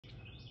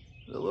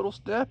The little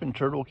snapping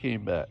turtle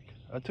came back.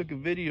 I took a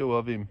video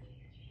of him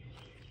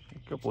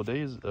a couple of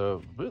days,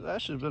 but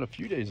that should have been a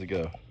few days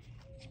ago.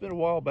 It's been a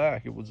while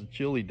back. It was a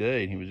chilly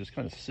day, and he was just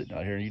kind of sitting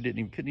out here, and you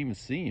couldn't even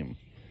see him.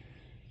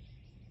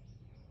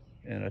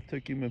 And I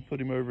took him and put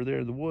him over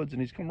there in the woods,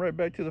 and he's come right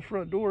back to the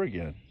front door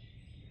again.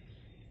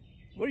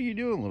 What are you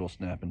doing, little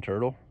snapping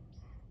turtle?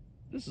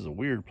 This is a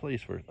weird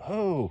place for.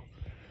 Oh,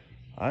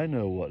 I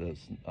know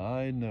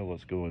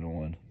what's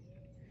going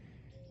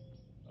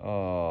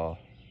on.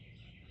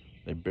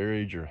 They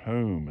buried your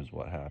home is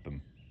what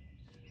happened.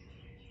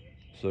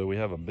 So we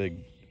had a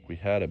big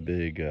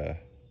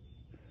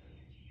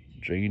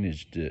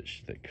drainage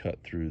ditch that cut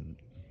through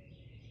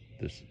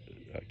this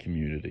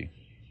community,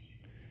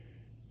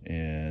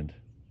 and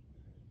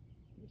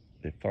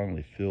they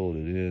finally filled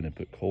it in and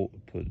put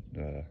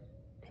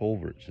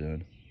culverts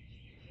in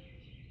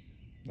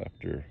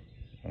after,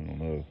 I don't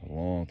know, a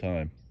long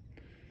time.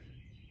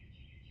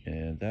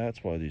 And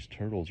that's why these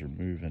turtles are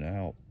moving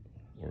out,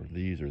 or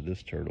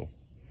this turtle.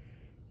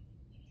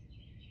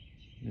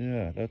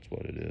 Yeah, that's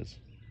what it is.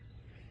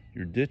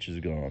 Your ditch is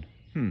gone.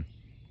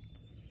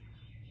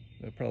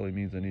 That probably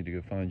means I need to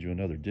go find you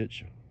another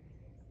ditch,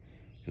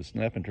 because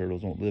snapping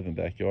turtles don't live in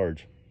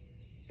backyards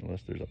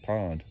unless there's a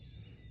pond.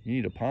 You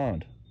need a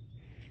pond.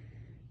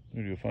 I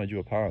need to go find you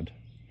a pond.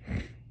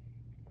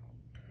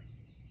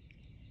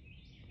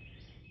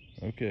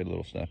 Okay,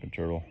 little snapping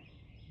turtle.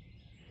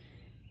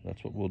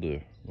 That's what we'll do.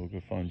 We'll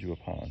go find you a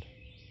pond.